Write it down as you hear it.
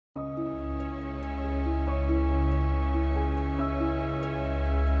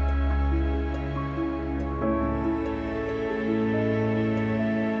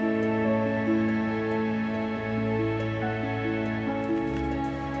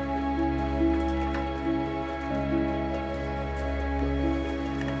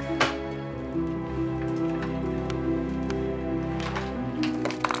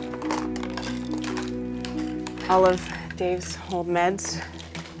all of Dave's old meds.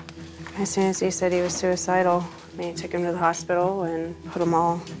 As soon as he said he was suicidal, they took him to the hospital and put them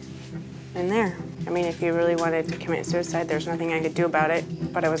all in there. I mean, if you really wanted to commit suicide, there's nothing I could do about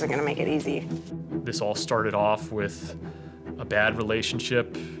it, but I wasn't gonna make it easy. This all started off with a bad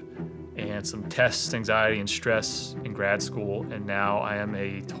relationship and some tests, anxiety, and stress in grad school, and now I am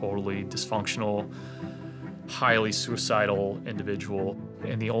a totally dysfunctional, highly suicidal individual.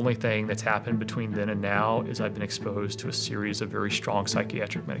 And the only thing that's happened between then and now is I've been exposed to a series of very strong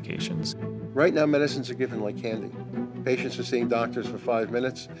psychiatric medications. Right now, medicines are given like candy. Patients are seeing doctors for 5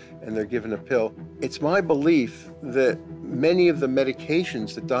 minutes and they're given a pill. It's my belief that many of the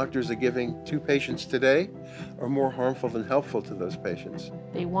medications that doctors are giving to patients today are more harmful than helpful to those patients.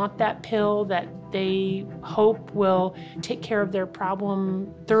 They want that pill that they hope will take care of their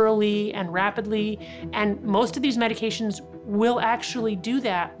problem thoroughly and rapidly, and most of these medications will actually do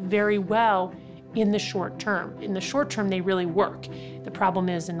that very well in the short term. In the short term, they really work. The problem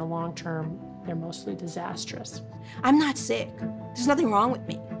is in the long term, they're mostly disastrous. I'm not sick. There's nothing wrong with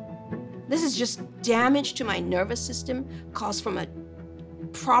me. This is just damage to my nervous system caused from a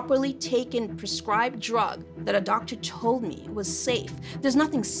properly taken prescribed drug that a doctor told me was safe. There's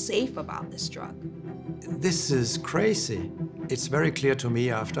nothing safe about this drug. This is crazy. It's very clear to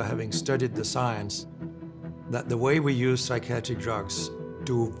me after having studied the science that the way we use psychiatric drugs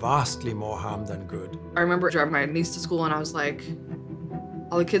do vastly more harm than good. I remember driving my niece to school and I was like,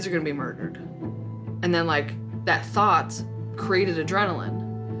 all the kids are gonna be murdered. And then like that thought created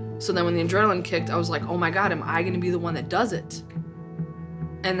adrenaline. So then when the adrenaline kicked, I was like, oh my God, am I gonna be the one that does it?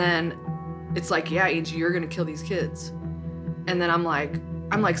 And then it's like, yeah, Angie, you're gonna kill these kids. And then I'm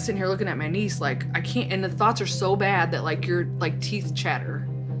like sitting here looking at my niece like, I can't, and the thoughts are so bad that like your like teeth chatter.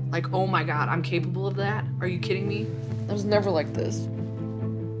 Like, oh my God, I'm capable of that? Are you kidding me? I was never like this.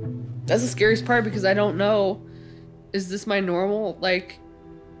 That's the scariest part because I don't know, is this my normal? Like,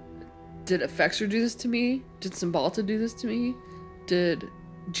 did Effexor do this to me? Did Cymbalta do this to me? Did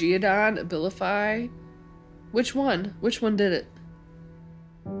Geodon, Abilify? Which one? Which one did it?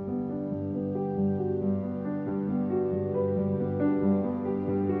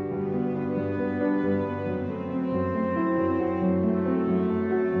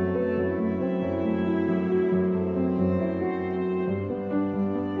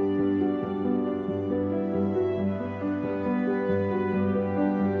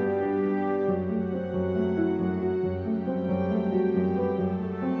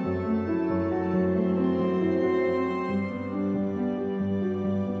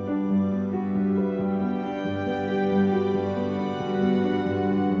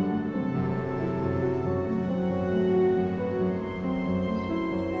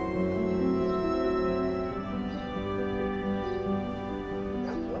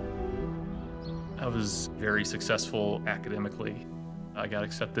 I was very successful academically. I got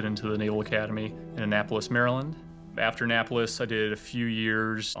accepted into the Naval Academy in Annapolis, Maryland. After Annapolis, I did a few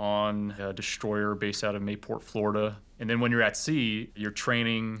years on a destroyer based out of Mayport, Florida. And then when you're at sea, you're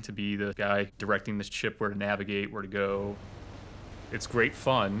training to be the guy directing the ship where to navigate, where to go. It's great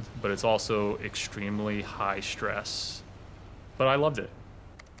fun, but it's also extremely high stress. But I loved it.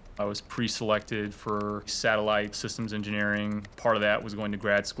 I was pre-selected for satellite systems engineering. Part of that was going to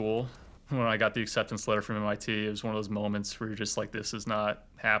grad school. When I got the acceptance letter from MIT, it was one of those moments where you're just like, this is not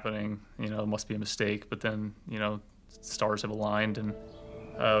happening. You know, it must be a mistake. But then, you know, stars have aligned, and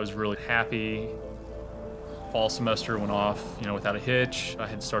I was really happy. Fall semester went off, you know, without a hitch. I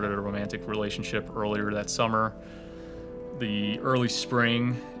had started a romantic relationship earlier that summer. The early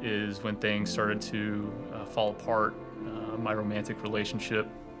spring is when things started to fall apart. My romantic relationship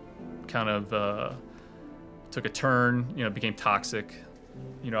kind of took a turn, you know, became toxic.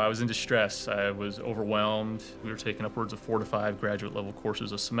 You know, I was in distress. I was overwhelmed. We were taking upwards of 4 to 5 graduate level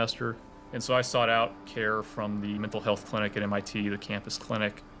courses a semester. And so I sought out care from the mental health clinic at MIT, the campus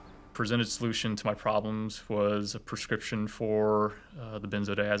clinic. Presented solution to my problems was a prescription for the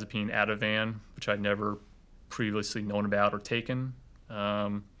benzodiazepine Ativan, which I'd never previously known about or taken,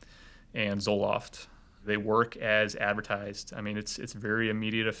 and Zoloft. They work as advertised. I mean, it's very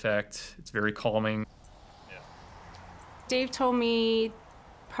immediate effect. It's very calming. Dave told me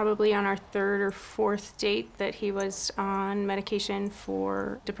probably on our 3rd or 4th date that he was on medication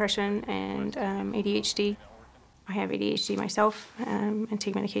for depression and ADHD. I have ADHD myself and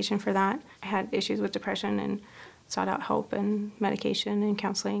take medication for that. I had issues with depression and sought out help and medication and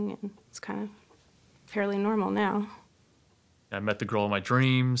counseling, and it's kind of fairly normal now. I met the girl of my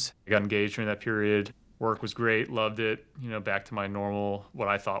dreams. I got engaged during that period. Work was great, loved it, you know, back to my normal, what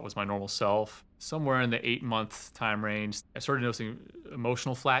I thought was my normal self. Somewhere in the 8-month time range, I started noticing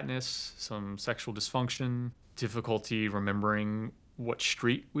emotional flatness, some sexual dysfunction, difficulty remembering what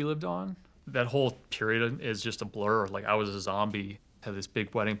street we lived on. That whole period is just a blur. Like, I was a zombie. Had this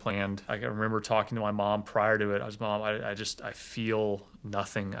big wedding planned. I remember talking to my mom prior to it. I was, Mom, I feel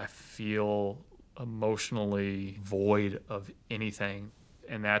nothing. I feel emotionally void of anything.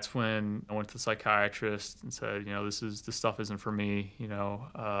 And that's when I went to the psychiatrist and said, this stuff isn't for me.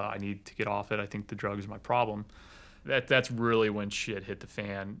 I need to get off it. I think the drug is my problem. That's really when shit hit the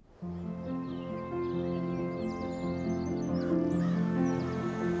fan.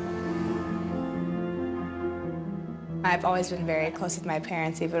 I've always been very close with my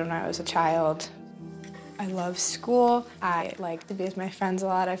parents, even when I was a child. I love school. I like to be with my friends a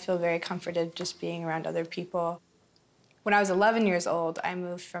lot. I feel very comforted just being around other people. When I was 11 years old, I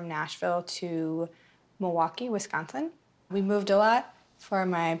moved from Nashville to Milwaukee, Wisconsin. We moved a lot for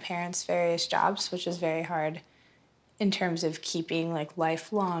my parents' various jobs, which was very hard in terms of keeping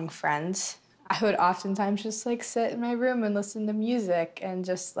lifelong friends. I would oftentimes just sit in my room and listen to music and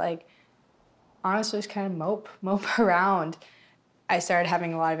just honestly just kind of mope around. I started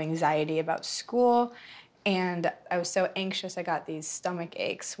having a lot of anxiety about school, and I was so anxious I got these stomach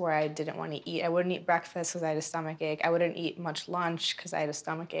aches where I didn't want to eat. I wouldn't eat breakfast because I had a stomach ache. I wouldn't eat much lunch because I had a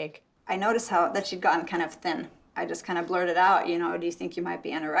stomach ache. I noticed that she'd gotten kind of thin. I just kind of blurted out, do you think you might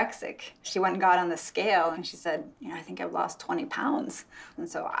be anorexic? She went and got on the scale and she said, I think I've lost 20 pounds. And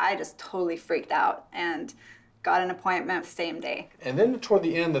so I just totally freaked out and got an appointment the same day. And then toward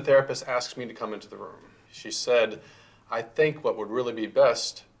the end, the therapist asked me to come into the room. She said, I think what would really be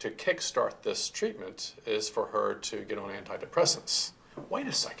best to kickstart this treatment is for her to get on antidepressants. Wait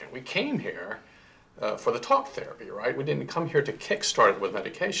a second, we came here for the talk therapy, right? We didn't come here to kickstart it with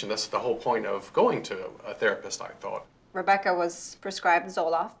medication. That's the whole point of going to a therapist, I thought. Rebecca was prescribed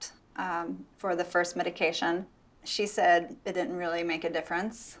Zoloft for the first medication. She said it didn't really make a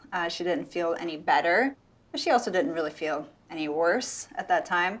difference. She didn't feel any better. But she also didn't really feel any worse at that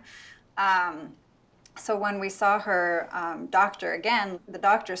time. So when we saw her doctor again, the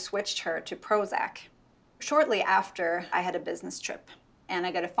doctor switched her to Prozac. Shortly after, I had a business trip, and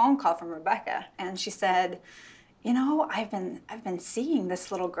I got a phone call from Rebecca, and she said, I've been seeing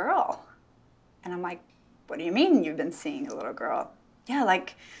this little girl. And I'm like, what do you mean you've been seeing a little girl? Yeah,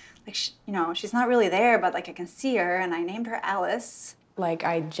 she's not really there, but I can see her, and I named her Alice.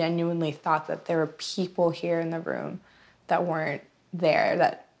 I genuinely thought that there were people here in the room that weren't there,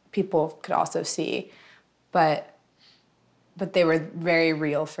 that people could also see, but they were very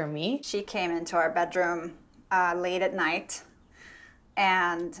real for me. She came into our bedroom late at night,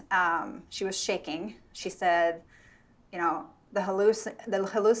 and she was shaking. She said, the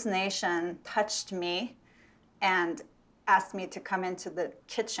hallucination touched me and asked me to come into the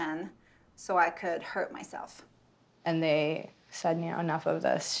kitchen so I could hurt myself. And they said, enough of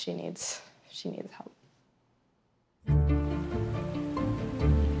this. She needs help.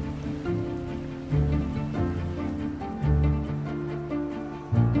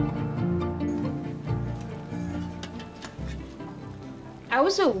 I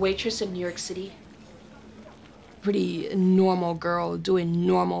was a waitress in New York City. Pretty normal girl doing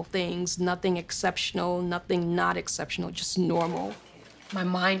normal things, nothing exceptional, nothing not exceptional, just normal. My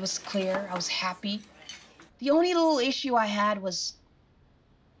mind was clear, I was happy. The only little issue I had was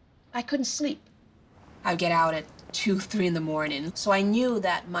I couldn't sleep. I'd get out at 2, 3 in the morning, so I knew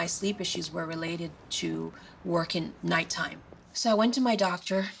that my sleep issues were related to working nighttime. So I went to my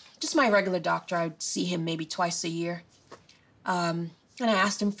doctor, just my regular doctor. I would see him maybe twice a year. And I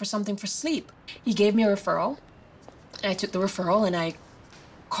asked him for something for sleep. He gave me a referral, and I took the referral and I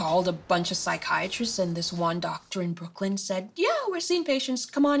called a bunch of psychiatrists, and this one doctor in Brooklyn said, yeah, we're seeing patients,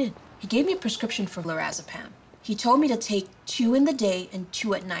 come on in. He gave me a prescription for lorazepam. He told me to take 2 in the day and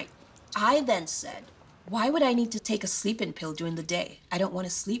 2 at night. I then said, why would I need to take a sleeping pill during the day? I don't want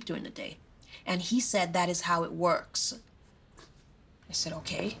to sleep during the day. And he said that is how it works. I said,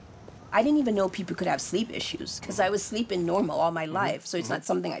 okay. I didn't even know people could have sleep issues because I was sleeping normal all my life, so it's not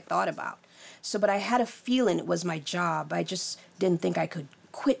something I thought about. But I had a feeling it was my job. I just didn't think I could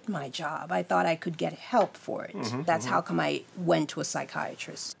quit my job. I thought I could get help for it. That's how come I went to a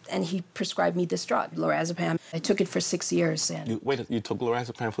psychiatrist. And he prescribed me this drug, lorazepam. I took it for 6 years. And You took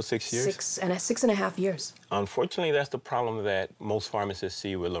lorazepam for 6 years? 6.5 years. Unfortunately, that's the problem that most pharmacists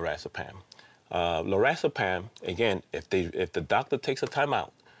see with lorazepam. Lorazepam, again, if the doctor takes a time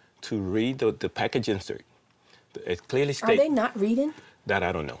out to read the package insert, it clearly states... Are they not reading? That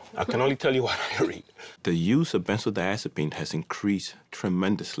I don't know. I can only tell you what I read. The use of benzodiazepine has increased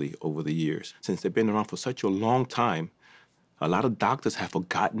tremendously over the years. Since they've been around for such a long time, a lot of doctors have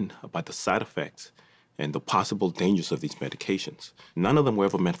forgotten about the side effects and the possible dangers of these medications. None of them were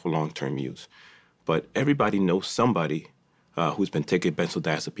ever meant for long-term use. but everybody knows somebody who's been taking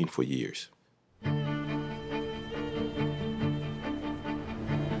benzodiazepine for years.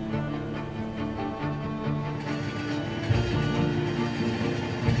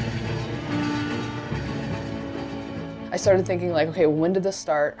 I started thinking like, okay, when did this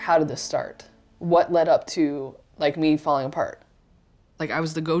start? How did this start? What led up to like me falling apart? Like I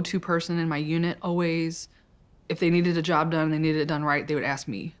was the go-to person in my unit always. If they needed a job done and they needed it done right, they would ask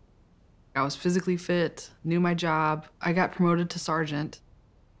me. I was physically fit, knew my job. I got promoted to sergeant.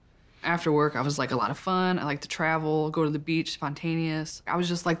 After work, I was like a lot of fun. I liked to travel, go to the beach, spontaneous. I was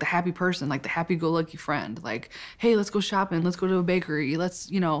just like the happy person, like the happy-go-lucky friend. Like, hey, let's go shopping, let's go to a bakery, let's,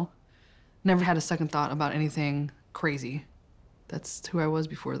 you know, never had a second thought about anything crazy. That's who I was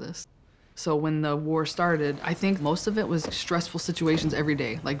before this. So when the war started, I think most of it was stressful situations every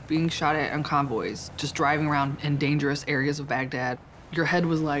day, like being shot at on convoys, just driving around in dangerous areas of Baghdad. Your head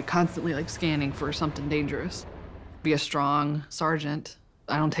was like constantly like scanning for something dangerous. Be a strong sergeant.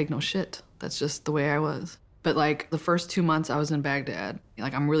 I don't take no shit. That's just the way I was. But like the first 2 months I was in Baghdad,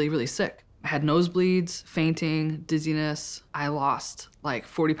 like I'm really, really sick. I had nosebleeds, fainting, dizziness. I lost like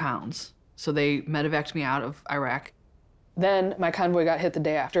 40 pounds. So they medevaced me out of Iraq. Then my convoy got hit the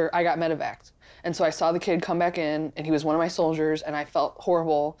day after I got medevaced. And so I saw the kid come back in, and he was one of my soldiers, and I felt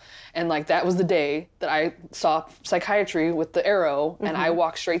horrible. And like that was the day that I saw psychiatry with the arrow, and I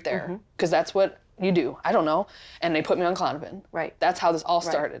walked straight there, because that's what you do. I don't know. And they put me on Klonopin. Right. That's how this all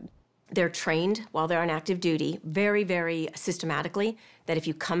started. They're trained while they're on active duty very, very systematically that if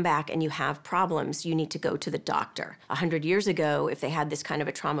you come back and you have problems, you need to go to the doctor. 100 years ago, if they had this kind of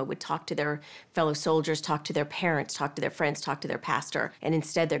a trauma, would talk to their fellow soldiers, talk to their parents, talk to their friends, talk to their pastor, and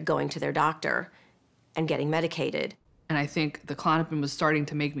instead they're going to their doctor and getting medicated. And I think the Klonopin was starting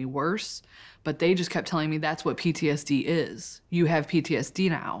to make me worse, but they just kept telling me that's what PTSD is. You have PTSD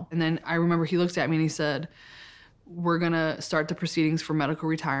now. And then I remember he looked at me and he said, we're gonna start the proceedings for medical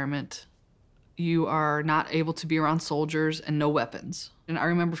retirement. You are not able to be around soldiers and no weapons. And I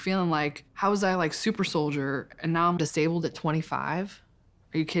remember feeling like, how was I like super soldier and now I'm disabled at 25?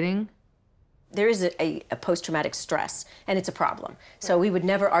 Are you kidding? There is a post-traumatic stress, and it's a problem. So we would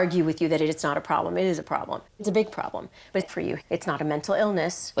never argue with you that it's not a problem. It is a problem. It's a big problem. But for you, it's not a mental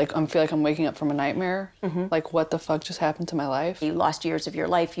illness. Like, I feel like I'm waking up from a nightmare. Like, what the fuck just happened to my life? You lost years of your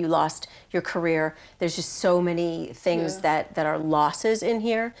life. You lost your career. There's just so many things that are losses in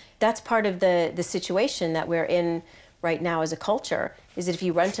here. That's part of the situation that we're in right now as a culture, is that if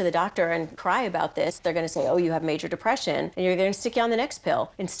you run to the doctor and cry about this, they're going to say, oh, you have major depression, and you're going to stick you on the next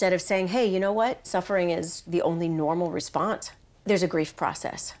pill, instead of saying, hey, you know what? Suffering is the only normal response. There's a grief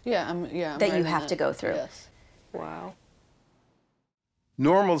process I'm that right you in have to go through. Yes. Wow.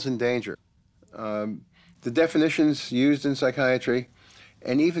 Normal's in danger. The definitions used in psychiatry,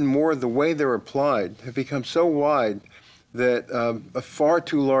 and even more the way they're applied, have become so wide that a far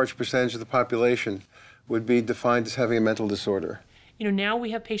too large percentage of the population would be defined as having a mental disorder. You know, now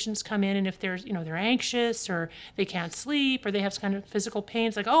we have patients come in, and if there's, you know, they're anxious or they can't sleep or they have some kind of physical pain,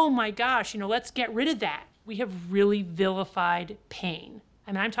 it's like, oh my gosh, you know, let's get rid of that. We have really vilified pain.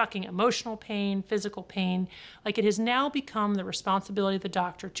 I mean, I'm talking emotional pain, physical pain. Like, it has now become the responsibility of the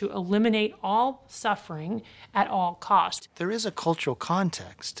doctor to eliminate all suffering at all cost. There is a cultural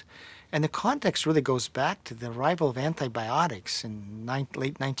context. And the context really goes back to the arrival of antibiotics in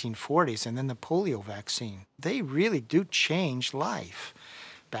late 1940s and then the polio vaccine. They really do change life.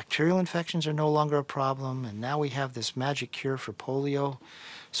 Bacterial infections are no longer a problem, and now we have this magic cure for polio.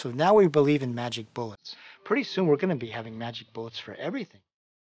 So now we believe in magic bullets. Pretty soon we're going to be having magic bullets for everything.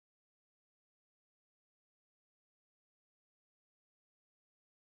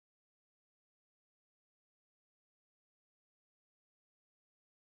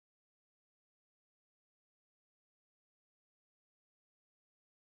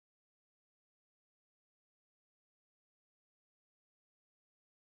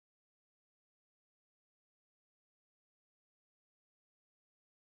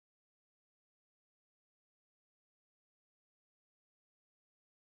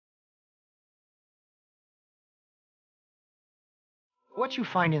 What you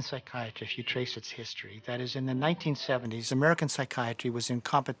find in psychiatry, if you trace its history, that is in the 1970s, American psychiatry was in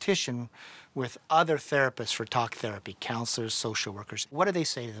competition with other therapists for talk therapy, counselors, social workers. What do they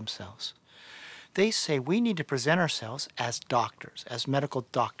say to themselves? They say we need to present ourselves as doctors, as medical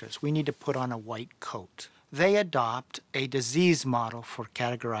doctors. We need to put on a white coat. They adopt a disease model for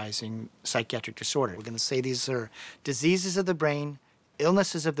categorizing psychiatric disorder. We're going to say these are diseases of the brain,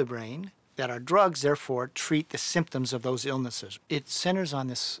 illnesses of the brain, that our drugs, therefore, treat the symptoms of those illnesses. It centers on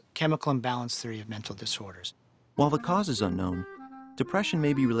this chemical imbalance theory of mental disorders. While the cause is unknown, depression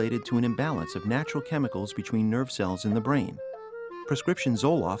may be related to an imbalance of natural chemicals between nerve cells in the brain. Prescription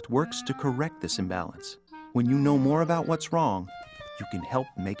Zoloft works to correct this imbalance. When you know more about what's wrong, you can help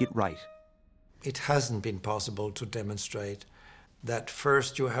make it right. It hasn't been possible to demonstrate that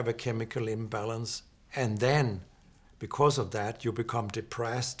first you have a chemical imbalance and then, because of that, you become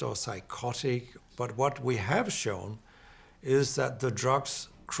depressed or psychotic. But what we have shown is that the drugs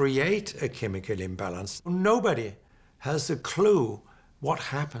create a chemical imbalance. Nobody has a clue what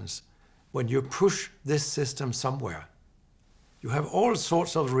happens when you push this system somewhere. You have all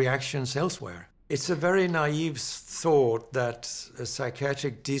sorts of reactions elsewhere. It's a very naive thought that a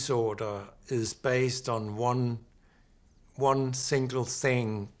psychiatric disorder is based on one single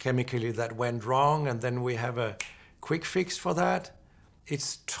thing chemically that went wrong, and then we have a quick fix for that.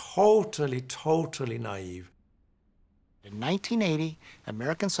 It's totally, totally naive. In 1980, the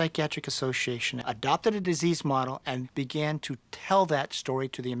American Psychiatric Association adopted a disease model and began to tell that story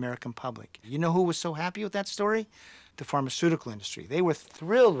to the American public. You know who was so happy with that story? The pharmaceutical industry. They were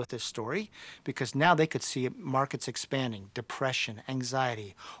thrilled with this story because now they could see markets expanding, depression,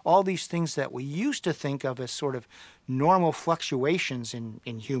 anxiety, all these things that we used to think of as sort of normal fluctuations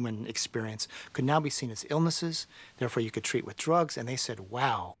in human experience could now be seen as illnesses, therefore you could treat with drugs, and they said,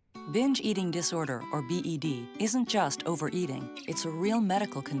 wow. Binge eating disorder, or BED, isn't just overeating. It's a real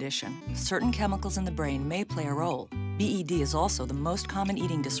medical condition. Certain chemicals in the brain may play a role. BED is also the most common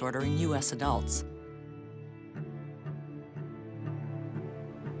eating disorder in U.S. adults.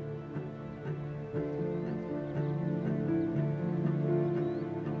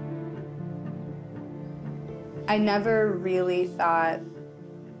 I never really thought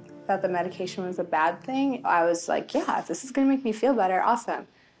that the medication was a bad thing. I was like, yeah, if this is gonna make me feel better, awesome.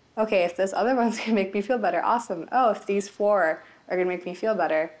 Okay, if this other one's gonna make me feel better, awesome. Oh, if these 4 are gonna make me feel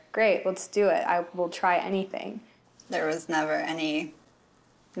better, great, let's do it. I will try anything. There was never any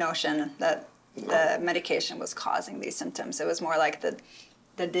notion that the medication was causing these symptoms. It was more like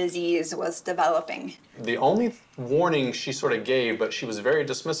the disease was developing. The only warning she sort of gave, but she was very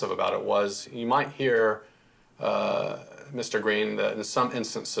dismissive about it, was you might hear Mr. Green, that in some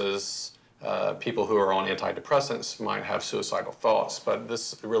instances, people who are on antidepressants might have suicidal thoughts, but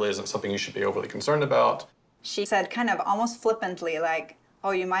this really isn't something you should be overly concerned about. She said kind of almost flippantly, like,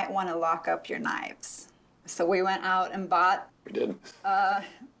 oh, you might want to lock up your knives. So we went out and bought a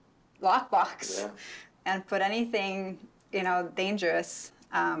lockbox and put anything, you know, dangerous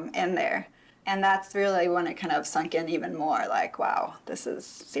in there. And that's really when it kind of sunk in even more, like, wow, this is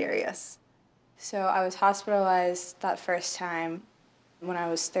serious. So I was hospitalized that first time when I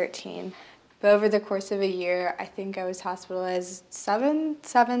was 13. But over the course of a year, I think I was hospitalized seven,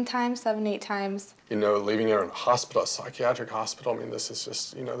 8 times. You know, leaving her in a hospital, a psychiatric hospital, I mean, this is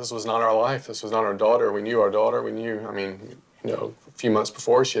just, you know, this was not our life. This was not our daughter. We knew our daughter. We knew, I mean, you know, a few months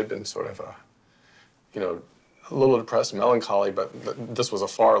before she had been sort of a, you know, a little depressed, melancholy, but this was a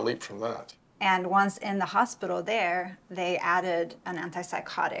far leap from that. And once in the hospital there, they added an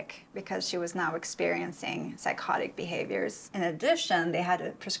antipsychotic because she was now experiencing psychotic behaviors. In addition, they had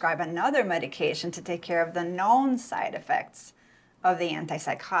to prescribe another medication to take care of the known side effects of the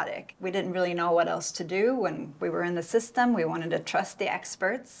antipsychotic. We didn't really know what else to do when we were in the system. We wanted to trust the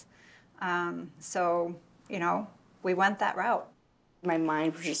experts. So, you know, we went that route. My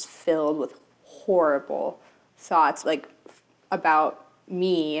mind was just filled with horrible thoughts, like about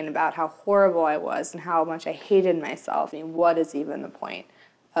me and about how horrible I was and how much I hated myself. I mean, what is even the point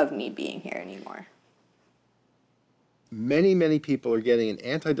of me being here anymore? Many, many people are getting an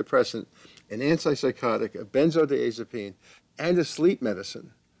antidepressant, an antipsychotic, a benzodiazepine, and a sleep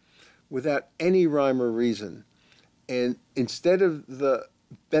medicine without any rhyme or reason. And instead of the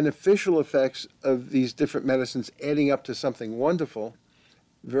beneficial effects of these different medicines adding up to something wonderful,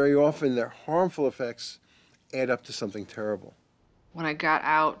 very often their harmful effects add up to something terrible. When I got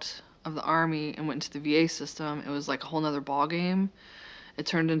out of the Army and went into the VA system, it was like a whole nother ball game. It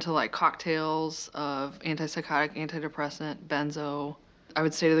turned into like cocktails of antipsychotic, antidepressant, benzo. I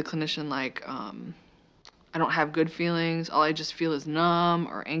would say to the clinician, like, I don't have good feelings. All I just feel is numb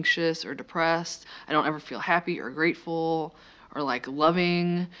or anxious or depressed. I don't ever feel happy or grateful or like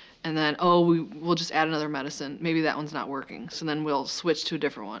loving. And then, oh, we'll just add another medicine. Maybe that one's not working. So then we'll switch to a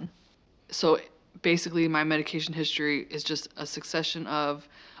different one. So basically my medication history is just a succession of,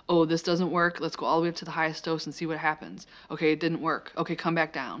 oh, this doesn't work, let's go all the way up to the highest dose and see what happens. Okay, it didn't work. Okay, come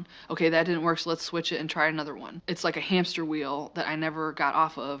back down. Okay, that didn't work, so let's switch it and try another one. It's like a hamster wheel that I never got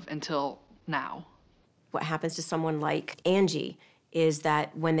off of until now. What happens to someone like Angie is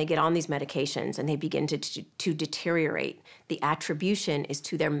that when they get on these medications and they begin to deteriorate, the attribution is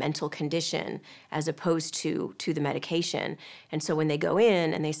to their mental condition as opposed to the medication. And so when they go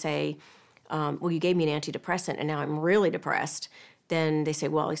in and they say, well, you gave me an antidepressant and now I'm really depressed, then they say,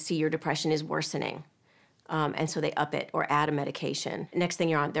 well, I see your depression is worsening. And so they up it or add a medication. Next thing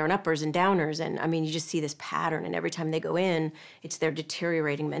they're on uppers and downers. And I mean, you just see this pattern. And every time they go in, it's their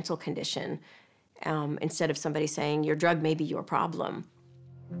deteriorating mental condition. Instead of somebody saying, your drug may be your problem.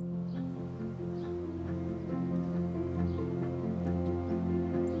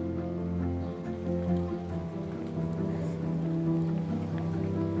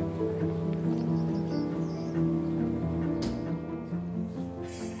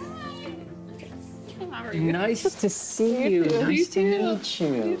 Nice to see you. Nice to meet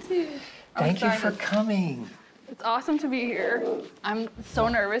you. You too. Thank you for coming. It's awesome to be here. I'm so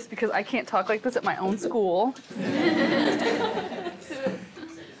nervous because I can't talk like this at my own school.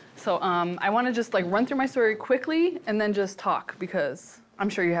 So I want to just like run through my story quickly and then just talk because I'm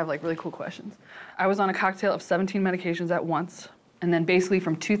sure you have like really cool questions. I was on a cocktail of 17 medications at once. And then basically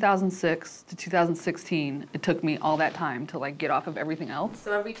from 2006 to 2016, it took me all that time to like get off of everything else.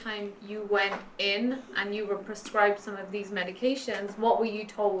 So every time you went in and you were prescribed some of these medications, what were you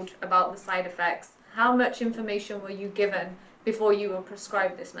told about the side effects? How much information were you given before you were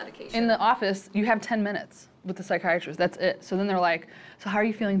prescribed this medication? In the office, you have 10 minutes with the psychiatrist, that's it. So then they're like, so how are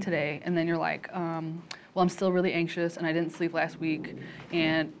you feeling today? And then you're like, well, I'm still really anxious and I didn't sleep last week.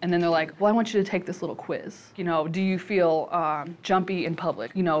 And then they're like, well, I want you to take this little quiz. You know, do you feel jumpy in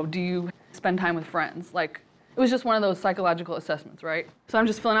public? You know, do you spend time with friends? Like, it was just one of those psychological assessments, right? So I'm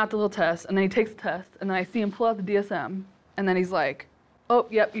just filling out the little test and then he takes the test and then I see him pull out the DSM and then he's like, oh,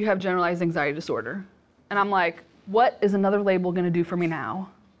 yep, you have generalized anxiety disorder. And I'm like, what is another label gonna do for me now?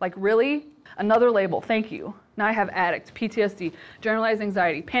 Like, really? Another label, thank you. Now I have addict, PTSD, generalized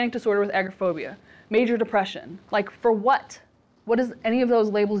anxiety, panic disorder with agoraphobia, major depression. Like, for what? What does any of those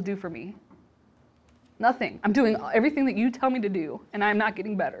labels do for me? Nothing. I'm doing everything that you tell me to do, and I'm not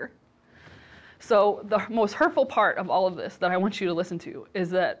getting better. So the most hurtful part of all of this that I want you to listen to is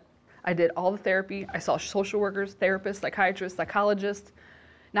that I did all the therapy. I saw social workers, therapists, psychiatrists, psychologists.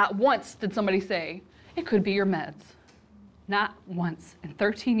 Not once did somebody say, it could be your meds. Not once in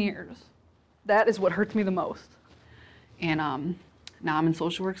 13 years. That is what hurts me the most. And now I'm in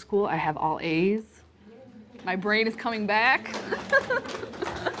social work school. I have all A's. My brain is coming back.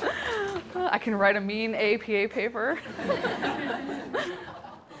 I can write a mean APA paper.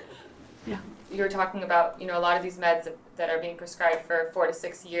 Yeah. You were talking about, you know, a lot of these meds that are being prescribed for 4 to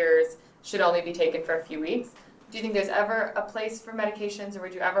 6 years should only be taken for a few weeks. Do you think there's ever a place for medications, or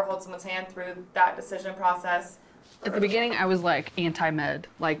would you ever hold someone's hand through that decision process? At the beginning, I was like anti-med,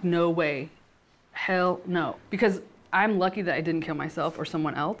 like no way, hell no. Because I'm lucky that I didn't kill myself or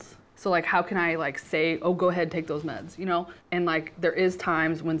someone else. So like, how can I like say, oh, go ahead, take those meds, you know? And like, there is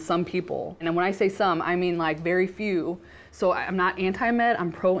times when some people, and when I say some, I mean like very few. So I'm not anti-med,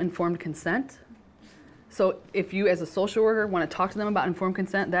 I'm pro-informed consent. So if you as a social worker want to talk to them about informed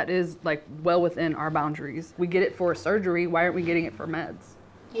consent, that is like well within our boundaries. We get it for surgery, why aren't we getting it for meds?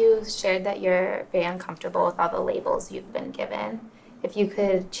 You shared that you're very uncomfortable with all the labels you've been given. If you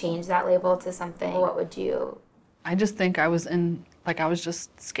could change that label to something, what would you? I just think I was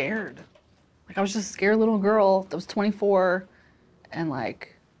just scared. Like I was just a scared little girl that was 24 and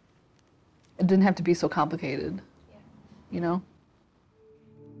like, it didn't have to be so complicated, you know?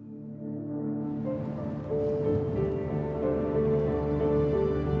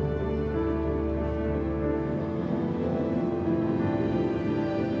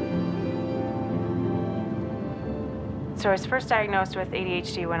 So I was first diagnosed with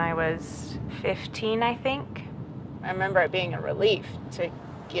ADHD when I was 15, I think. I remember it being a relief to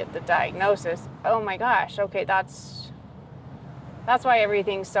get the diagnosis. Oh my gosh, okay, that's why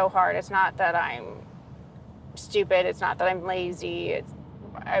everything's so hard. It's not that I'm stupid, it's not that I'm lazy.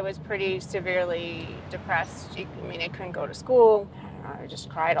 I was pretty severely depressed. I mean, I couldn't go to school. I just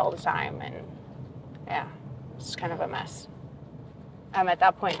cried all the time, and yeah, it's kind of a mess. At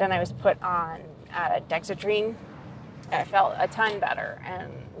that point, then I was put on Dexedrine. I felt a ton better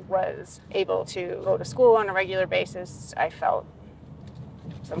and was able to go to school on a regular basis. I felt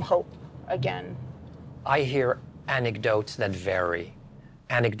some hope again. I hear anecdotes that vary.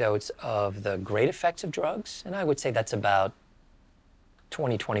 Anecdotes of the great effects of drugs, and I would say that's about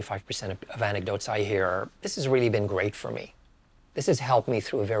 20-25% of anecdotes I hear are, this has really been great for me. This has helped me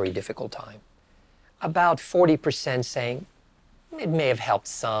through a very difficult time. About 40% saying, it may have helped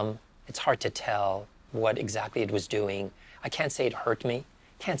some. It's hard to tell what exactly it was doing. I can't say it hurt me,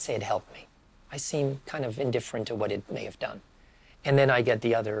 can't say it helped me. I seem kind of indifferent to what it may have done. And then I get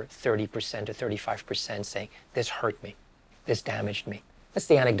the other 30% or 35% saying, this hurt me, this damaged me. That's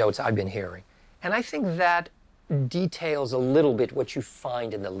the anecdotes I've been hearing. And I think that details a little bit what you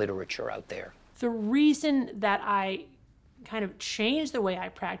find in the literature out there. The reason that I kind of changed the way I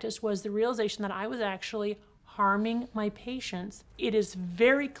practiced was the realization that I was actually harming my patients. It is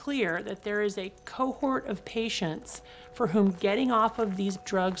very clear that there is a cohort of patients for whom getting off of these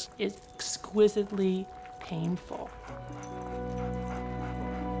drugs is exquisitely painful.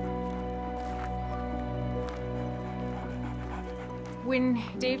 When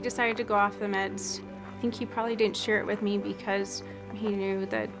Dave decided to go off the meds, I think he probably didn't share it with me because he knew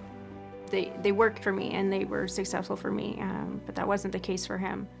that they worked for me and they were successful for me, but that wasn't the case for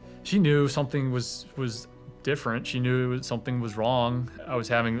him. She knew something was different. She knew something was wrong. I was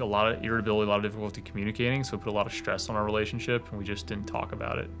having a lot of irritability, a lot of difficulty communicating, so it put a lot of stress on our relationship, and we just didn't talk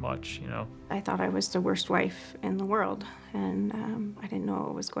about it much, you know. I thought I was the worst wife in the world, and I didn't know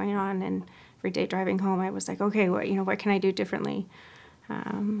what was going on. And every day driving home, I was like, okay, what can I do differently?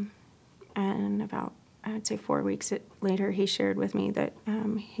 And about, I'd say 4 weeks later, he shared with me that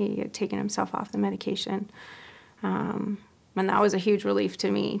he had taken himself off the medication. And that was a huge relief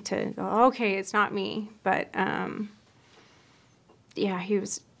to me to go, okay, it's not me. But yeah, he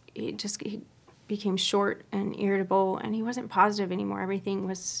became short and irritable, and he wasn't positive anymore. Everything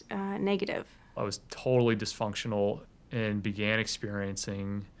was negative. I was totally dysfunctional and began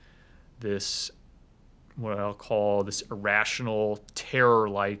experiencing this, what I'll call this irrational,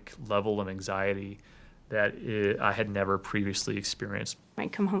 terror-like level of anxiety that I had never previously experienced.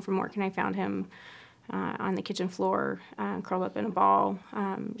 I'd come home from work and I found him on the kitchen floor, curled up in a ball,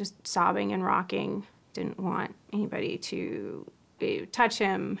 just sobbing and rocking. Didn't want anybody to touch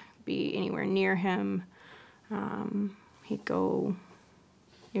him, be anywhere near him. He'd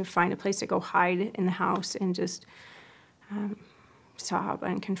find a place to go hide in the house and just sob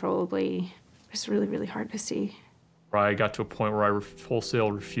uncontrollably. It was really, really hard to see. I got to a point where I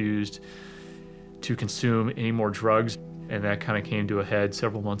wholesale refused to consume any more drugs, and that kind of came to a head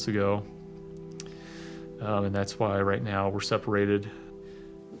several months ago. And that's why right now we're separated.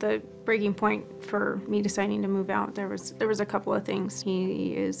 The breaking point for me deciding to move out, there was a couple of things.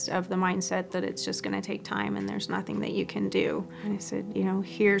 He is of the mindset that it's just going to take time and there's nothing that you can do. And I said,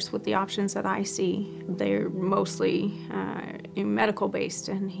 here's what the options that I see. They're mostly medical based,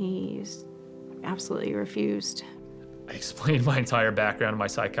 and he's absolutely refused. I explained my entire background to my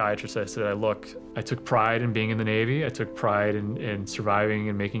psychiatrist. I said, I took pride in being in the Navy. I took pride in surviving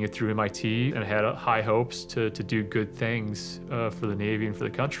and making it through MIT, and I had high hopes to do good things for the Navy and for the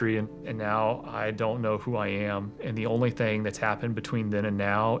country. And now I don't know who I am. And the only thing that's happened between then and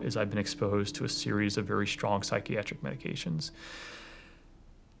now is I've been exposed to a series of very strong psychiatric medications.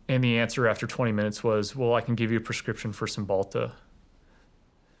 And the answer after 20 minutes was, well, I can give you a prescription for Cymbalta.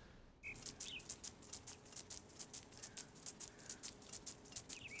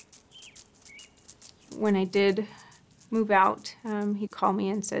 When I did move out, he called me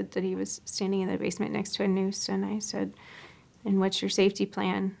and said that he was standing in the basement next to a noose, and I said, and what's your safety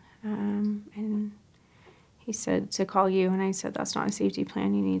plan? And he said to call you, and I said, that's not a safety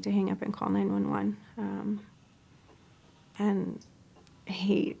plan. You need to hang up and call 911. And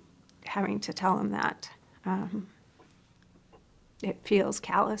having to tell him that, it feels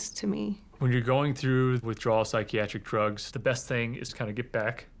callous to me. When you're going through withdrawal psychiatric drugs, the best thing is to kind of get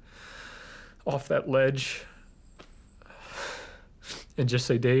back off that ledge and just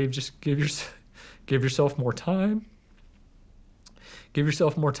say, Dave, just give yourself more time. Give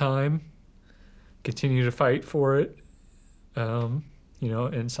yourself more time. Continue to fight for it. And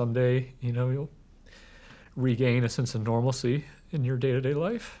someday, you'll regain a sense of normalcy in your day-to-day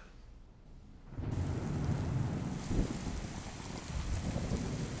life.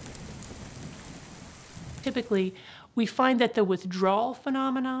 Typically, we find that the withdrawal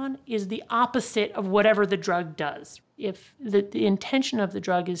phenomenon is the opposite of whatever the drug does. If the intention of the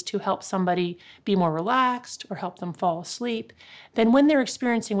drug is to help somebody be more relaxed or help them fall asleep, then when they're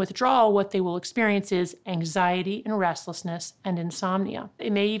experiencing withdrawal, what they will experience is anxiety and restlessness and insomnia.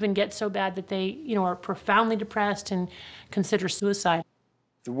 It may even get so bad that they, are profoundly depressed and consider suicide.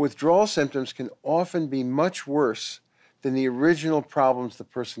 The withdrawal symptoms can often be much worse than the original problems the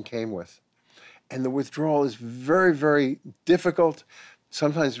person came with. And the withdrawal is very, very difficult,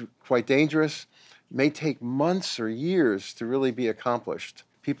 sometimes quite dangerous. It may take months or years to really be accomplished.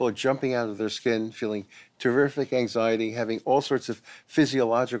 People are jumping out of their skin, feeling terrific anxiety, having all sorts of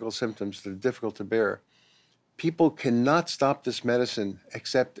physiological symptoms that are difficult to bear. People cannot stop this medicine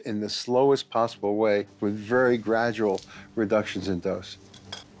except in the slowest possible way with very gradual reductions in dose.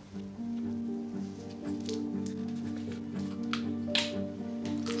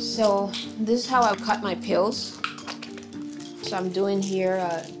 So this is how I cut my pills. So I'm doing here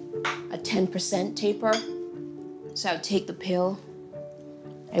a 10% taper. So I take the pill,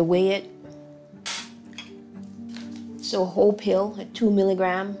 I weigh it. So a whole pill at 2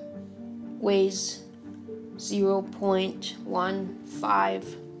 milligram weighs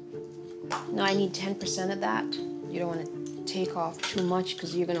 0.15. Now I need 10% of that. You don't want to take off too much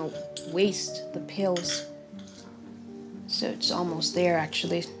because you're gonna waste the pills. So it's almost there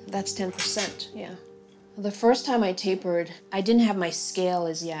actually. That's 10%, yeah. The first time I tapered, I didn't have my scale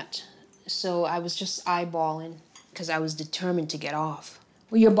as yet. So I was just eyeballing because I was determined to get off.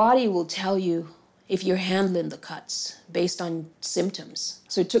 Well, your body will tell you if you're handling the cuts based on symptoms.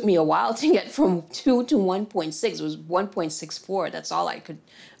 So it took me a while to get from 2 to 1.6. It was 1.64. That's all I could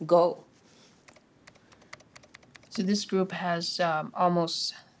go. So this group has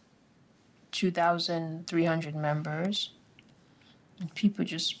almost 2,300 members. And people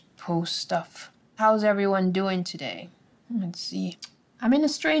just post stuff. How's everyone doing today? Let's see. I'm in a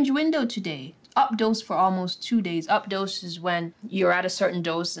strange window today. Up dose for almost 2 days. Up dose is when you're at a certain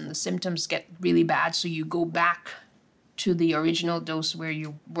dose and the symptoms get really bad, so you go back to the original dose where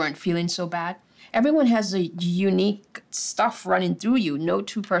you weren't feeling so bad. Everyone has a unique stuff running through you. No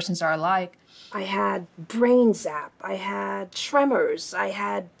two persons are alike. I had brain zap. I had tremors. I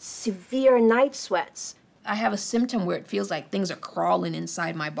had severe night sweats. I have a symptom where it feels like things are crawling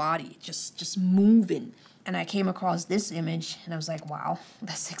inside my body, just moving. And I came across this image and I was like, wow,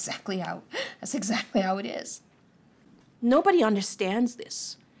 that's exactly how it is. Nobody understands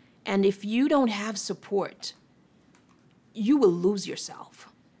this. And if you don't have support, you will lose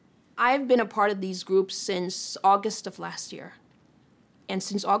yourself. I've been a part of these groups since August of last year. And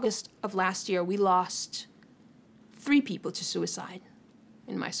since August of last year, we lost 3 people to suicide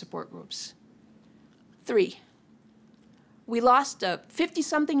in my support groups. 3. We lost a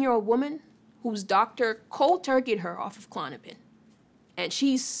 50-something-year-old woman whose doctor cold-turkeyed her off of Klonopin. And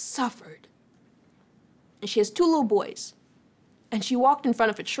she suffered. And she has 2 little boys. And she walked in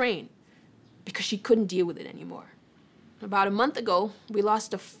front of a train because she couldn't deal with it anymore. About a month ago, we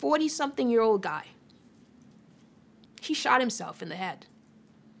lost a 40-something-year-old guy. He shot himself in the head.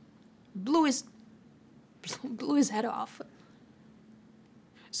 Blew his head off.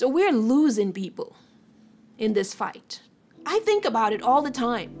 So we're losing people in this fight. I think about it all the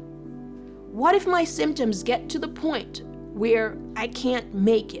time. What if my symptoms get to the point where I can't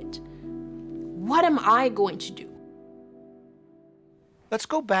make it? What am I going to do? Let's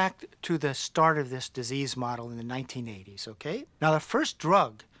go back to the start of this disease model in the 1980s, okay? Now, the first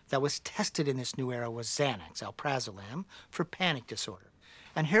drug that was tested in this new era was Xanax, alprazolam, for panic disorder.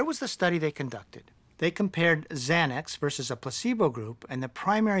 And here was the study they conducted. They compared Xanax versus a placebo group, and the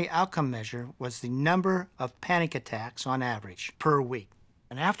primary outcome measure was the number of panic attacks on average per week.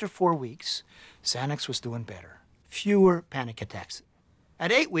 And after 4 weeks, Xanax was doing better. Fewer panic attacks.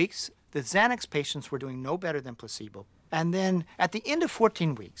 At 8 weeks, the Xanax patients were doing no better than placebo. And then at the end of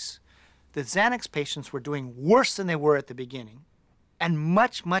 14 weeks, the Xanax patients were doing worse than they were at the beginning, and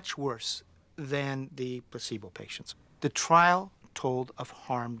much, much worse than the placebo patients. The trial told of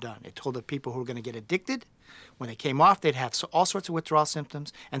harm done. It told of people who were going to get addicted. When they came off, they'd have all sorts of withdrawal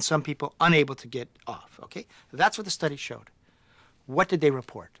symptoms, and some people unable to get off, okay? That's what the study showed. What did they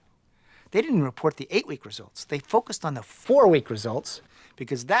report? They didn't report the 8-week results. They focused on the 4-week results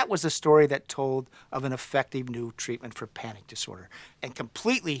because that was a story that told of an effective new treatment for panic disorder and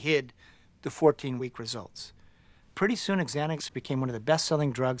completely hid the 14-week results. Pretty soon, Xanax became one of the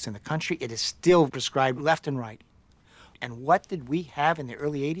best-selling drugs in the country. It is still prescribed left and right. And what did we have in the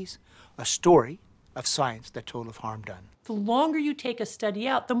early 80s? A story of science that told of harm done. The longer you take a study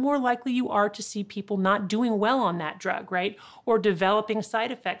out, the more likely you are to see people not doing well on that drug, right? Or developing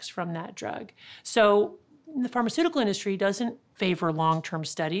side effects from that drug. So the pharmaceutical industry doesn't favor long-term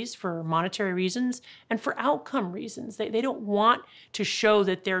studies for monetary reasons and for outcome reasons. They don't want to show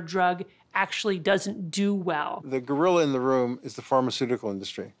that their drug actually doesn't do well. The gorilla in the room is the pharmaceutical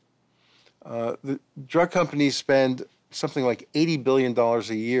industry. The drug companies spend something like $80 billion a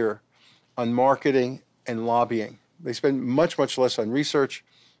year on marketing and lobbying. They spend much, much less on research,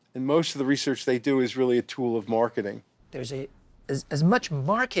 and most of the research they do is really a tool of marketing. There's as much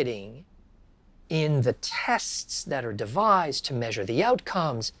marketing in the tests that are devised to measure the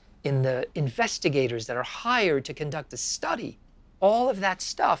outcomes, in the investigators that are hired to conduct the study. All of that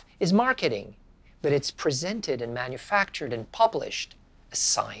stuff is marketing, but it's presented and manufactured and published as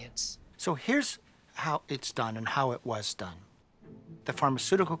science. So here's how it's done and how it was done. The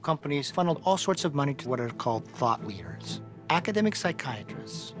pharmaceutical companies funneled all sorts of money to what are called thought leaders, academic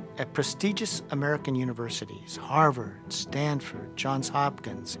psychiatrists, at prestigious American universities, Harvard, Stanford, Johns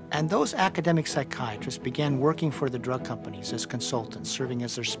Hopkins, and those academic psychiatrists began working for the drug companies as consultants, serving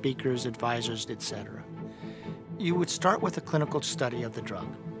as their speakers, advisors, etc. You would start with a clinical study of the drug.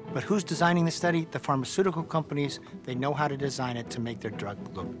 But who's designing the study? The pharmaceutical companies. They know how to design it to make their drug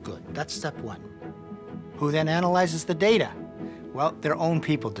look good. That's step one. Who then analyzes the data? Well, their own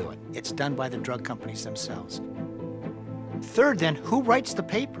people do it. It's done by the drug companies themselves. Third, then, who writes the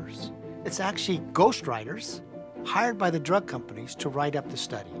papers? It's actually ghostwriters hired by the drug companies to write up the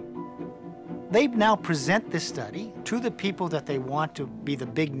study. They now present this study to the people that they want to be the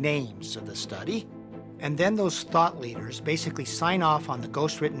big names of the study. And then those thought leaders basically sign off on the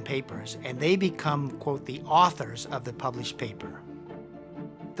ghostwritten papers, and they become, quote, the authors of the published paper.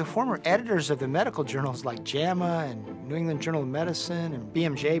 The former editors of the medical journals like JAMA and New England Journal of Medicine and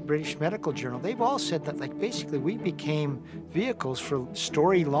BMJ, British Medical Journal, they've all said that, like, basically we became vehicles for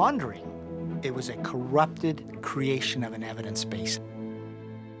story laundering. It was a corrupted creation of an evidence base.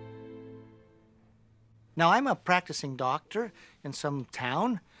 Now, I'm a practicing doctor in some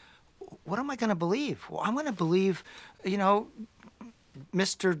town. What am I going to believe? Well, I'm going to believe, you know,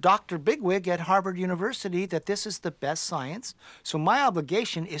 Mr. Dr. Bigwig at Harvard University, that this is the best science. So my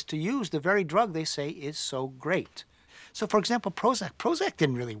obligation is to use the very drug they say is so great. So, for example, Prozac. Prozac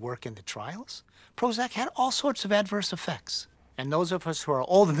didn't really work in the trials. Prozac had all sorts of adverse effects. And those of us who are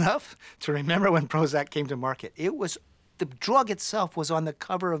old enough to remember when Prozac came to market, the drug itself was on the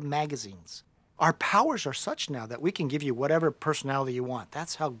cover of magazines. Our powers are such now that we can give you whatever personality you want.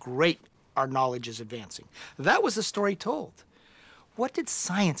 That's how great our knowledge is advancing. That was the story told. What did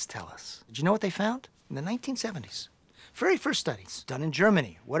science tell us? Did you know what they found? In the 1970s, very first studies done in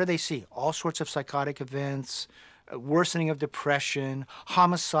Germany. What do they see? All sorts of psychotic events, worsening of depression,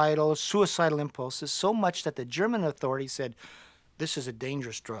 homicidal, suicidal impulses, so much that the German authorities said, this is a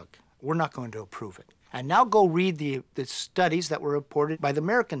dangerous drug. We're not going to approve it. And now go read the studies that were reported by the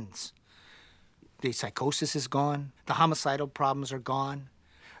Americans. The psychosis is gone. The homicidal problems are gone.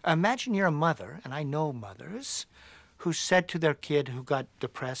 Imagine you're a mother, and I know mothers, who said to their kid who got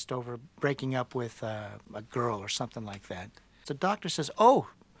depressed over breaking up with a girl or something like that. The doctor says, oh,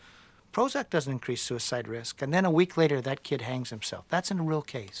 Prozac doesn't increase suicide risk. And then a week later, that kid hangs himself. That's in a real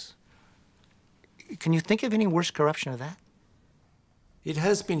case. Can you think of any worse corruption of that? It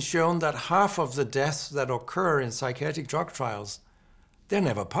has been shown that half of the deaths that occur in psychiatric drug trials, they're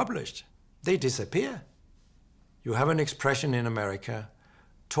never published. They disappear. You have an expression in America,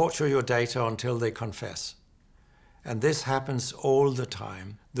 torture your data until they confess. And this happens all the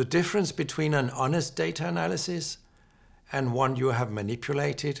time. The difference between an honest data analysis and one you have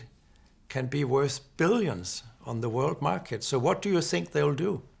manipulated can be worth billions on the world market. So what do you think they'll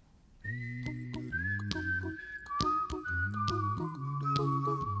do?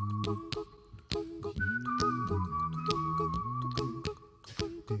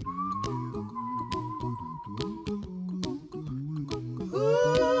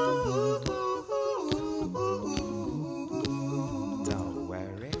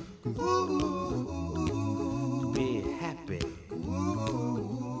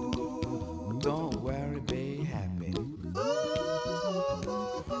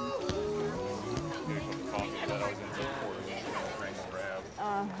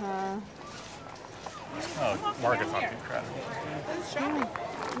 Oh, Margaret's not too crowded.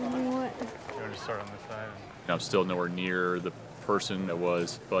 You want to start on this side? I'm still nowhere near the person that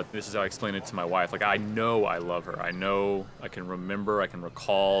was, but this is how I explain it to my wife. Like, I know I love her. I know I can remember, I can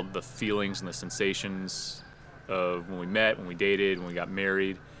recall the feelings and the sensations of when we met, when we dated, when we got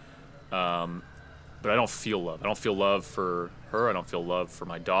married. But I don't feel love. I don't feel love for her. I don't feel love for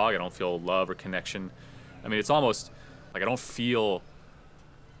my dog. I don't feel love or connection. I mean, it's almost like I don't feel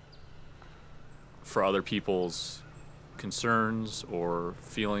for other people's concerns or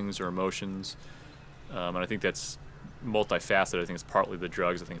feelings or emotions. And I think that's multifaceted. I think it's partly the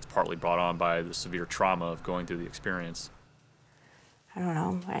drugs. I think it's partly brought on by the severe trauma of going through the experience. I don't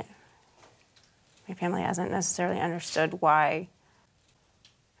know. My family hasn't necessarily understood why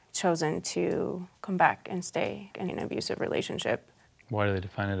I've chosen to come back and stay in an abusive relationship. Why do they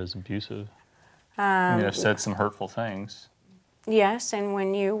define it as abusive? I mean, I've said some hurtful things. Yes, and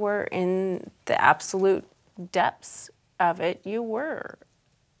when you were in the absolute depths of it, you were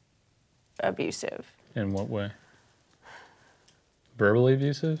abusive. In what way? Verbally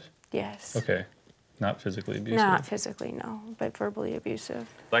abusive? Yes. Okay. Not physically abusive? Not physically, no, but verbally abusive.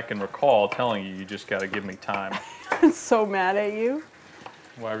 I can recall telling you, you just got to give me time. I'm so mad at you.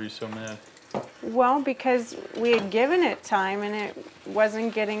 Why were you so mad? Well, because we had given it time and it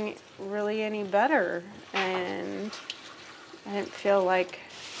wasn't getting really any better. And I didn't feel like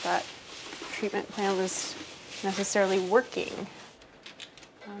that treatment plan was necessarily working.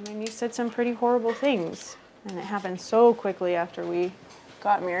 And you said some pretty horrible things, and it happened so quickly after we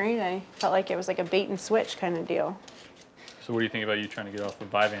got married. I felt like it was like a bait and switch kind of deal. So what do you think about you trying to get off the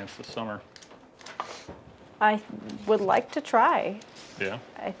Vyvanse this summer? I would like to try. Yeah?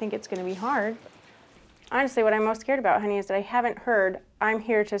 I think it's going to be hard. Honestly, what I'm most scared about, honey, is that I haven't heard, I'm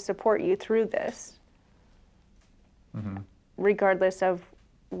here to support you through this, regardless of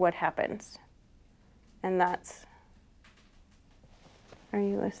what happens. And that's... Are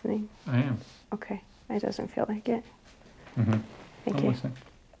you listening? I am. Okay. It doesn't feel like it. Mm-hmm. Thank I'm you. listening.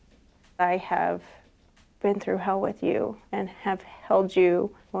 I have been through hell with you and have held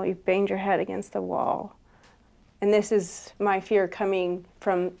you while you've banged your head against the wall. And this is my fear coming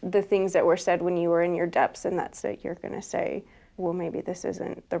from the things that were said when you were in your depths, and that's that you're going to say, well, maybe this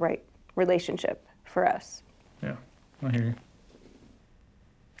isn't the right relationship for us. Yeah, I hear you.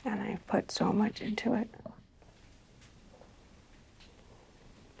 And I've put so much into it.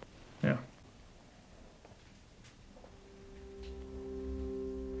 Yeah.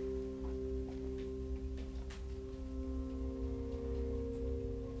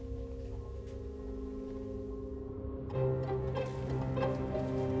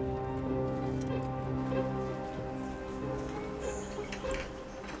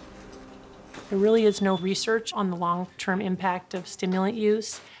 There really is no research on the long-term impact of stimulant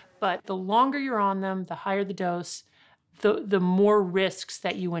use, but the longer you're on them, the higher the dose, the more risks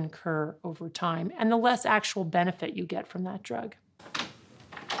that you incur over time, and the less actual benefit you get from that drug.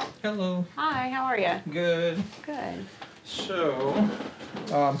 Hello. Hi, how are you? Good. Good. So,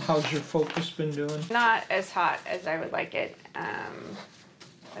 how's your focus been doing? Not as hot as I would like it. I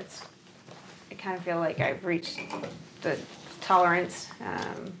kind of feel like I've reached the tolerance.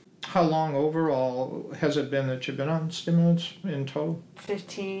 How long overall has it been that you've been on stimulants in total?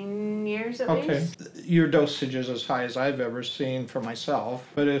 15 years at Okay. least. Your dosage is as high as I've ever seen for myself,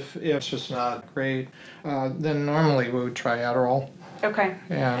 but if it's just not great, then normally we would try Adderall. Okay.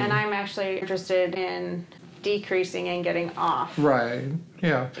 And I'm actually interested in decreasing and getting off. Right,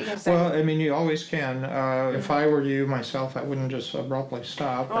 yeah. Because Well, I mean, you always can. If I were you myself, I wouldn't just abruptly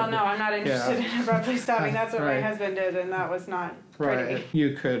stop. Well, no, I'm not interested Yeah. in abruptly stopping. That's what Right. my husband did, and that was not pretty. Right.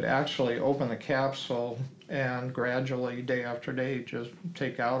 You could actually open the capsule and gradually, day after day, just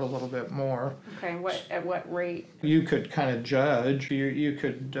take out a little bit more. Okay, at what rate? You could kind of judge. You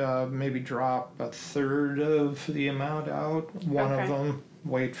could maybe drop a third of the amount out, one of Okay. them,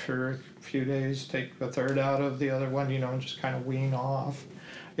 wait for a few days, take a third out of the other one, and just kind of wean off.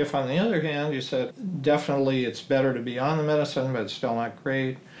 If on the other hand you said, definitely it's better to be on the medicine, but it's still not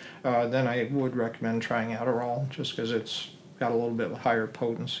great, then I would recommend trying Adderall, just because it's got a little bit higher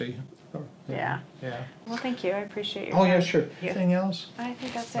potency. Yeah. Yeah. Well, thank you. I appreciate your Oh, yeah, time. sure. Anything else? I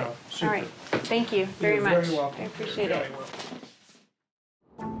think that's it. No, All super. right. Thank you very You're much. very welcome. I appreciate You're it.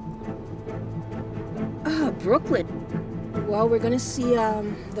 very Brooklyn. Well, we're gonna see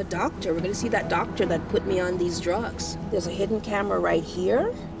the doctor. We're gonna see that doctor that put me on these drugs. There's a hidden camera right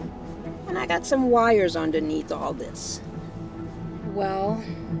here, and I got some wires underneath all this. Well,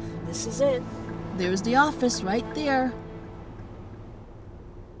 this is it. There's the office right there.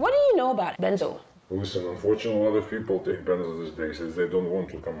 What do you know about benzo? Listen, unfortunately, a lot of people take benzo these days as they don't want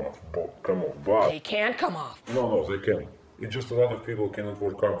to come off, but... They can't come off. No, they can. It's just a lot of people cannot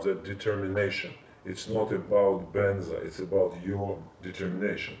work up that determination. It's not about benzo, it's about your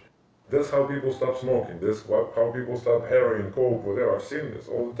determination. That's how people stop smoking. That's how people stop heroin, coke, whatever. I've seen this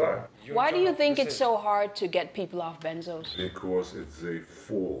all the time. Why do you think it's so hard to get people off benzos? Because it's their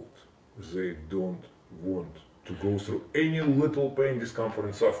fault. They don't want to go through any little pain, discomfort,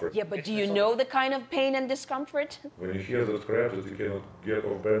 and suffering. Yeah, but do you know the kind of pain and discomfort? When you hear that crap that you cannot get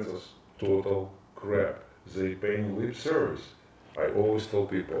off benzos, total crap. They paying lip service. I always tell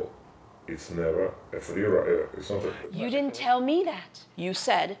people, it's never a free ride. It's not a... You didn't tell me that. You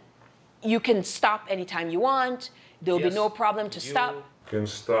said you can stop anytime you want. There'll be no problem to stop. Can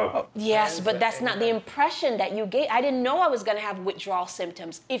stop. Yes, but that's not the impression that you gave. I didn't know I was going to have withdrawal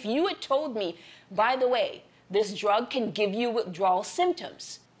symptoms. If you had told me, by the way, this drug can give you withdrawal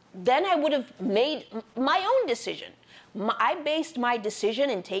symptoms, then I would have made my own decision. I based my decision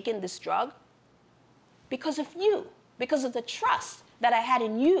in taking this drug because of you, because of the trust that I had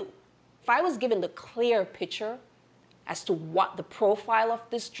in you. If I was given the clear picture as to what the profile of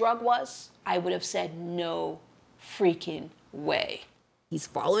this drug was, I would have said no freaking way. He's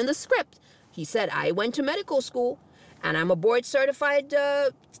following the script. He said, I went to medical school and I'm a board certified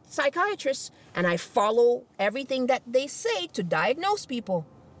psychiatrist and I follow everything that they say to diagnose people.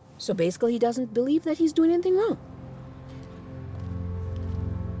 So basically he doesn't believe that he's doing anything wrong.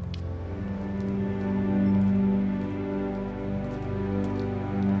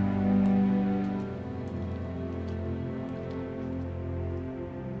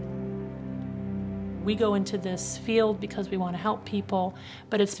 We go into this field because we want to help people,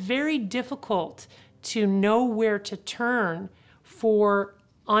 but it's very difficult to know where to turn for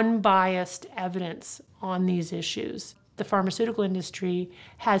unbiased evidence on these issues. The pharmaceutical industry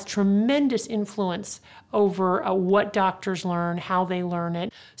has tremendous influence over what doctors learn, how they learn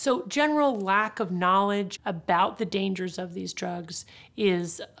it. So general lack of knowledge about the dangers of these drugs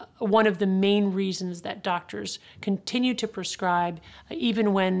is one of the main reasons that doctors continue to prescribe,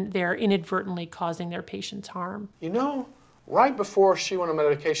 even when they're inadvertently causing their patients harm. You know, right before she went on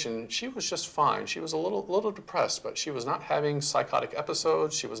medication, she was just fine. She was a little depressed, but she was not having psychotic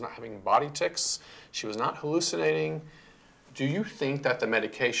episodes. She was not having body tics. She was not hallucinating. Do you think that the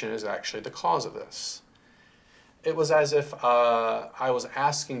medication is actually the cause of this? It was as if I was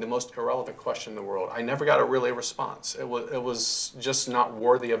asking the most irrelevant question in the world. I never got a really response. It was just not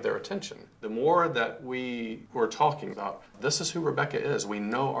worthy of their attention. The more that we were talking about, this is who Rebecca is. We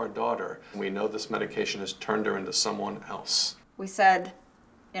know our daughter. We know this medication has turned her into someone else. We said,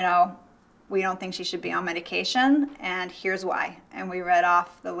 you know, we don't think she should be on medication, and here's why. And we read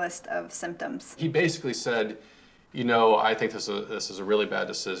off the list of symptoms. He basically said, you know, I think this is a really bad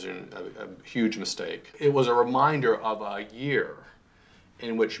decision, a huge mistake. It was a reminder of a year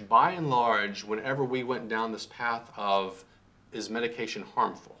in which, by and large, whenever we went down this path of, is medication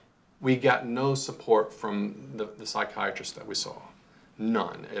harmful, we got no support from the psychiatrists that we saw.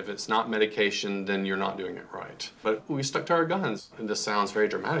 None. If it's not medication, then you're not doing it right. But we stuck to our guns. And this sounds very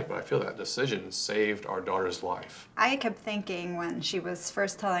dramatic, but I feel that decision saved our daughter's life. I kept thinking when she was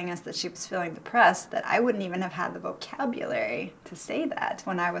first telling us that she was feeling depressed that I wouldn't even have had the vocabulary to say that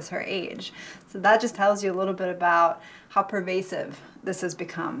when I was her age. So that just tells you a little bit about how pervasive this has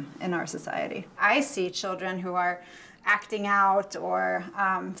become in our society. I see children who are acting out or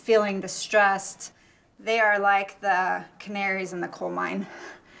feeling distressed. They are like the canaries in the coal mine,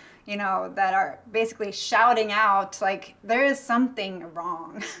 you know, that are basically shouting out like there is something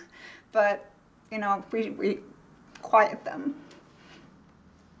wrong, but, you know, we quiet them.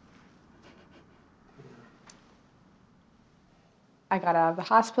 I got out of the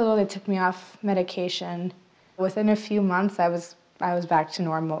hospital, they took me off medication. Within a few months, I was back to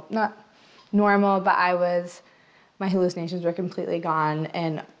normal. Not normal, but my hallucinations were completely gone,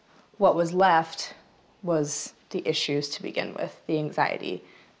 and what was left was the issues to begin with, the anxiety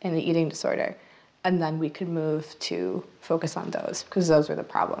and the eating disorder. And then we could move to focus on those, because those were the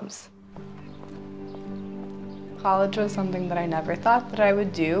problems. College was something that I never thought that I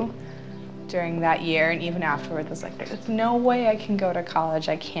would do during that year, and even afterwards I was like, there's no way I can go to college,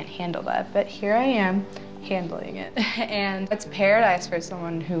 I can't handle that. But here I am, handling it. And it's paradise for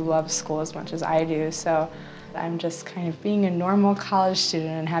someone who loves school as much as I do, so I'm just kind of being a normal college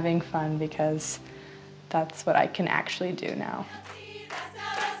student and having fun because that's what I can actually do now.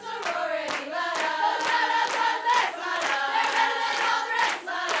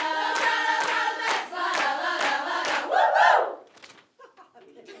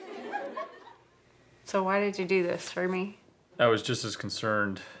 So why did you do this for me? I was just as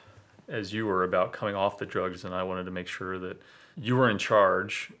concerned as you were about coming off the drugs, and I wanted to make sure that you were in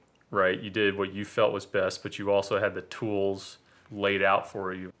charge, right? You did what you felt was best, but you also had the tools laid out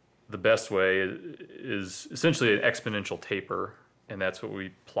for you. The best way is essentially an exponential taper, and that's what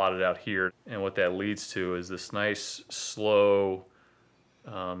we plotted out here. And what that leads to is this nice, slow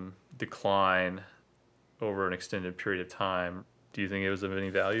decline over an extended period of time. Do you think it was of any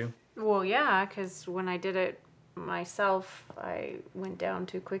value? Well, yeah, because when I did it myself, I went down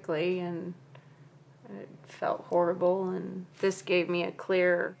too quickly and it felt horrible. And this gave me a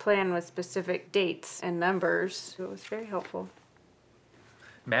clear plan with specific dates and numbers. So it was very helpful.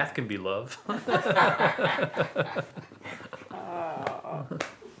 Math can be love.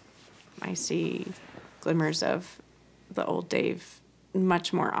 I see glimmers of the old Dave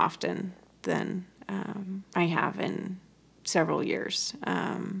much more often than I have in several years.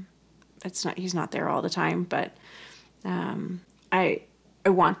 He's not there all the time, but I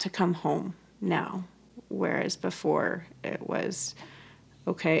want to come home now, whereas before it was,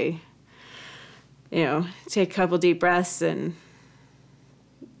 okay, you know, take a couple deep breaths and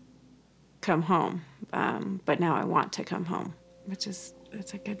come home. But now I want to come home, it's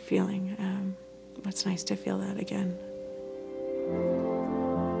a good feeling. It's nice to feel that again.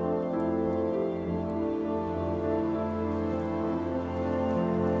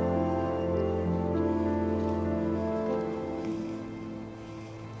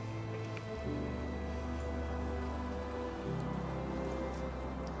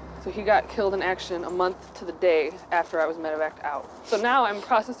 So he got killed in action a month to the day after I was medevaced out. So now I'm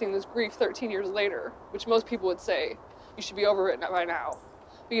processing this grief 13 years later, which most people would say, you should be over it by now.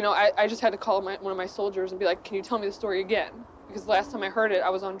 You know, I just had to call one of my soldiers and be like, can you tell me the story again? Because the last time I heard it, I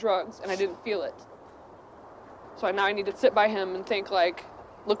was on drugs and I didn't feel it. So now I need to sit by him and think like,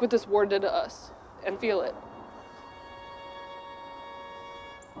 look what this war did to us, and feel it.